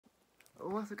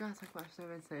what's up guys, I watched her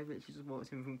today, but she just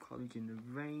walked in from college in the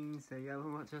rain, so yeah,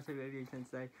 we're watching TUI Belgian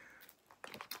today.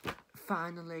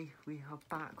 Finally, we are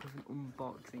back with an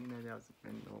unboxing. You know, there hasn't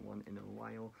been one in a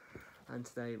while, and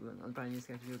today we're on a brand new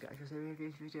schedule. You'll get a TUI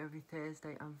Belgian video every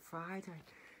Thursday and Friday,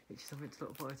 which is something to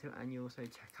look forward to, and you also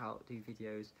check out the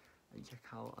videos and check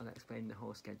out and explain the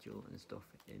whole schedule and stuff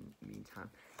in the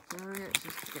meantime. So let's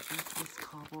just get into this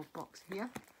cardboard box here.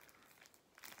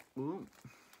 Ooh.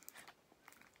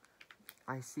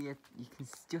 I see it, you can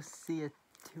just see a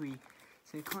TUI.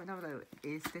 So comment down below,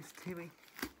 is this TUI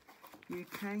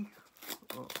UK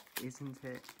or isn't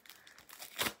it?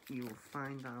 You will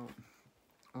find out.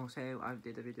 Also, I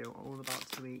did a video all about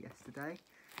TUI yesterday.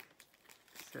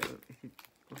 So if you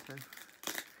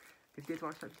did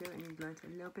watch that video and you learned a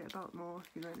little bit about more,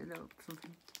 you learned a little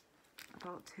something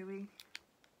about TUI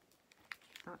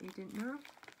that you didn't know,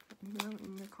 let me know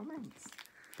in the comments.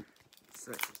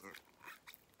 So yeah.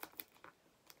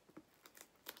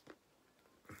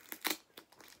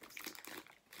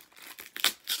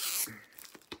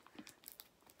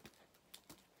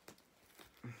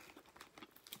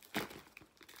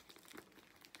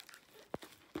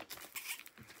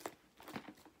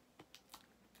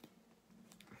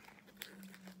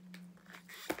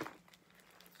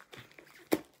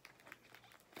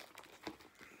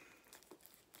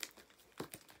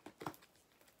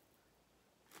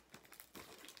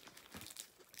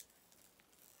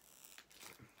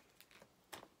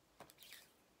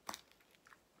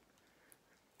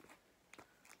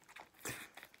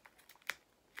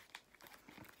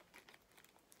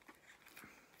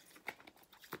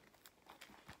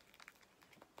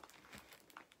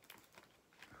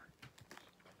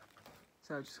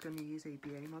 So I'm just going to use a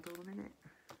BA model in a minute.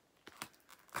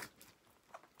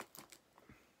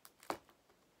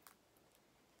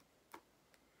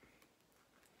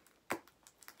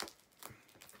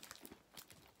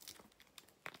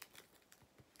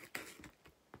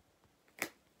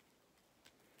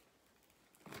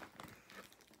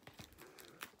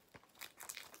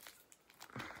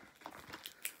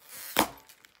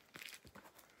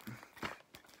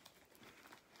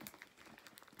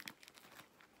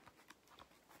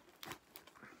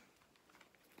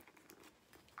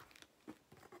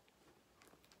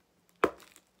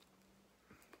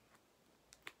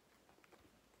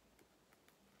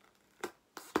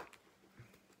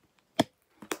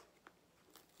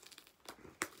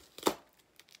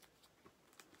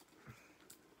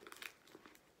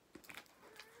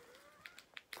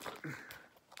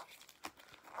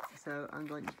 So I'm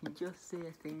going, you can just see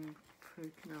a thing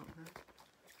poking out there.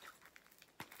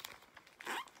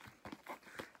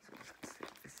 So let's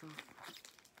take this off.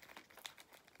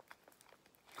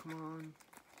 Come on.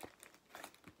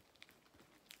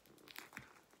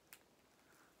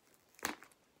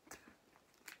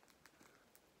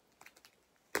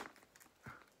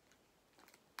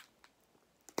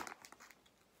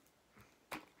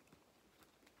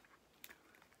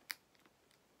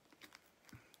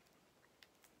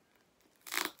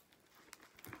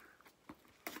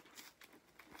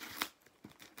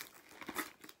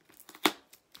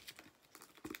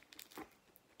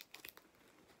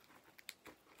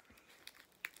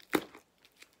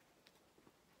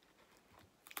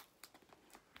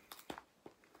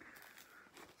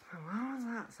 Why was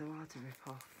that so hard to rip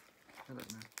off? I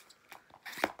don't know.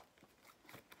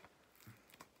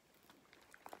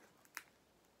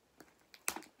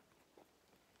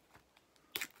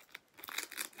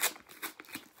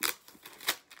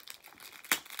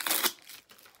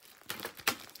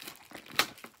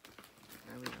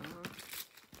 There we are.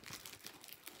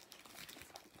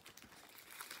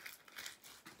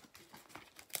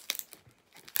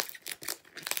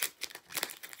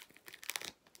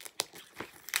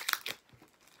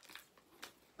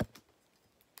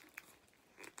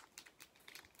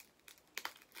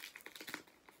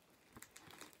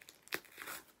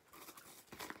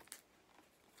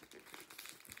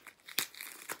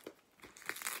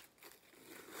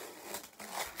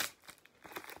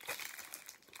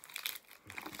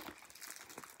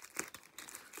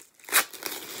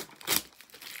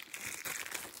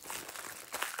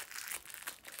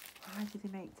 Why did they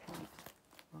make tape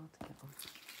altogether?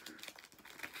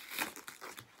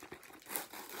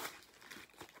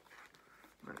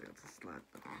 Might be able to slide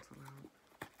the bottle out.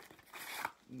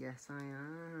 Yes, I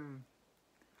am.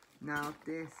 Now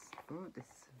this. Oh, this.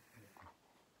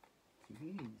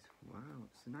 Jeez, wow,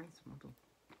 it's a nice model.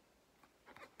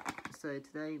 So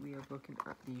today we are looking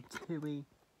at the TUI.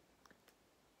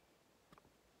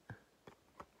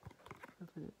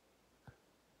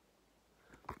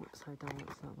 Upside down,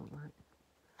 what's that look like?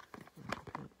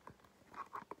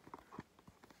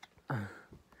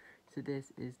 So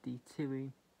this is the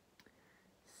TUI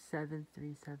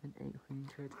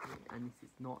 737-800, and this is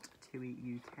not TUI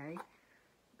UK.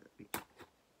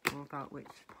 More about which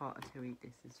part of TUI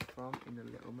this is from in a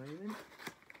little moment.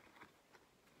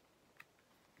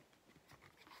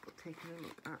 But taking a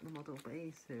look at the model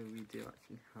base, so we do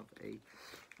actually have a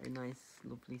nice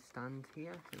lovely stand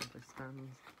here. So the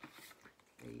stand,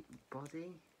 a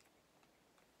body,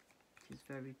 which is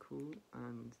very cool,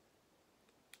 and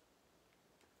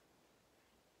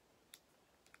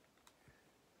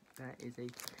there is a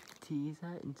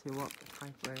teaser into what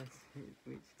type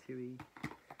which TUI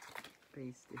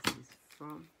base this is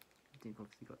from. I think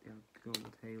obviously got the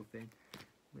normal tail fin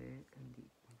with, and the,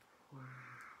 wow,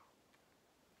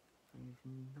 I've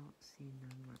not seen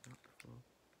them like that before.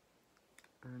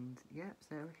 And yep,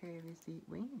 so here is the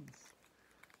wings.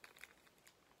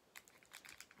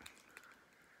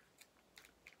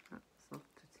 Hats off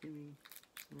to TUI.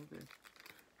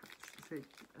 So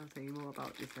I'll tell you more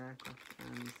about this aircraft,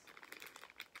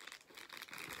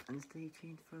 and stay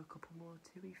tuned for a couple more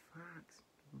TUI facts.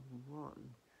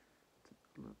 One,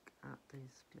 look at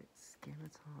those split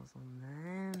scimitars on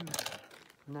them.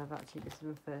 Never actually, this is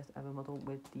my first ever model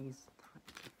with this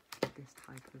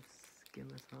type of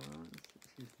scimitars,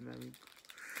 which is very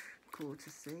cool to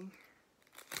see.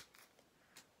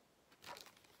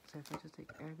 So if I just take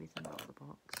everything out of the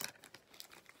box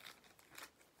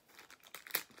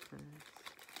first,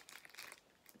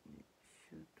 it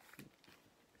should be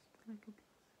just like a piece.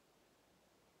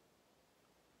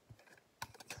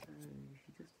 So you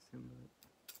should just assemble it.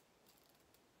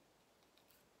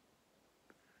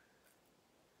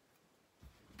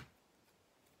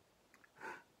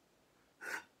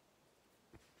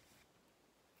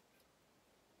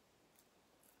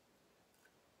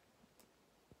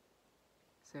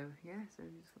 So yeah, so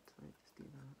you just got to like just do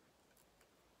that.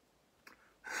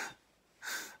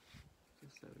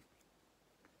 Just so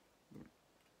yeah.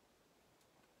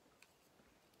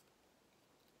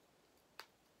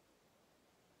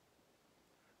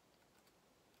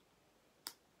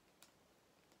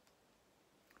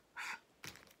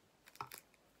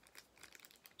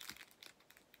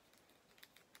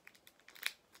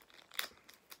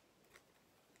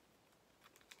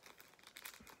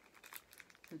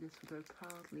 So this will go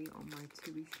proudly on my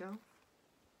TUI shelf,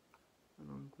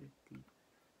 along with the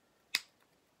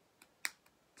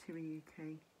TUI UK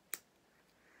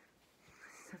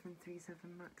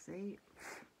 737 MAX 8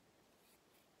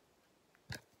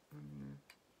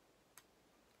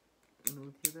 and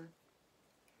all the other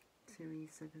TUI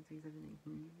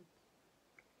 737-800.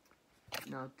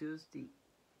 Now does the,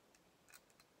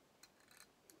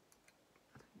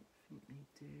 I don't think they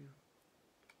do,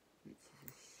 which is a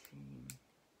shame.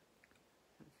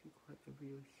 It's actually quite a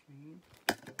real shame.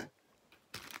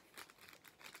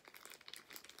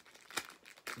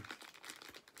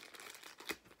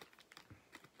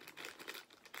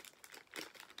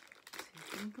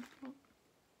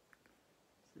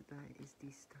 So that is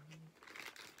the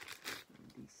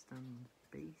stand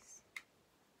base.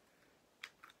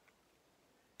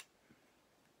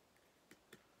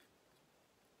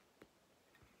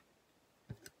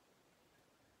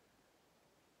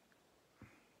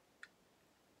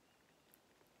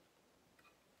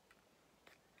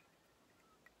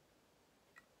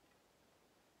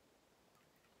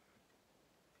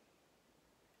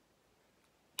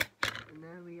 And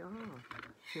there we are.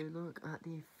 So look at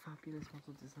the fabulous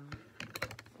model design.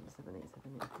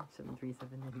 737-800. I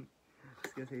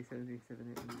was going to say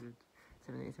 737-800.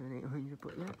 787-800,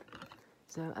 but yeah.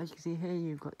 So as you can see here,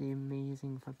 you've got the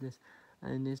amazing, fabulous,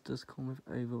 and this does come with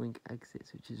overwing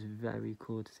exits, which is very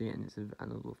cool to see, and I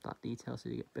love that detail, so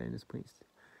you get bonus points.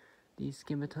 The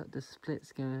split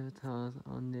scimitars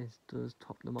on this does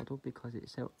top the model because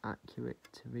it's so accurate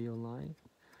to real life.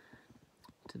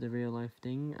 To the real life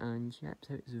thing, and yep,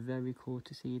 so it's very cool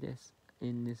to see this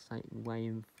in this like way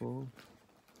in full.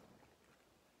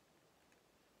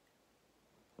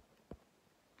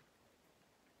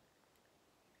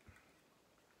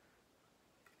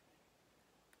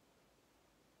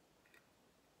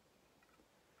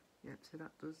 Yep, so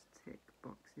that does tick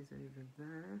boxes over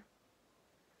there.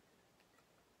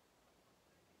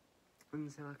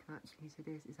 And so I can actually see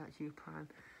this is actually a prime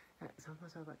example.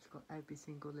 So I've actually got every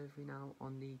single livery now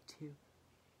on the two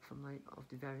from like of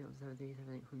the variant of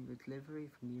 737-800 livery,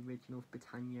 from the original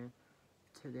Britannia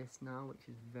to this now, which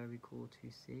is very cool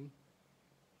to see.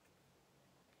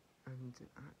 And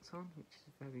Axon, which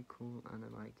is very cool, and I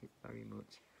like it very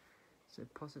much. So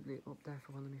possibly up there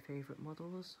for one of my favourite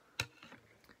models.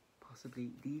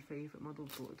 Possibly the favourite model,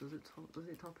 but does it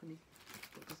top any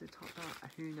But does it top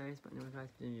that? Who knows? But anyway guys,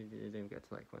 if you enjoyed the video, don't forget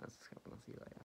to like, comment, and subscribe, and I'll see you later.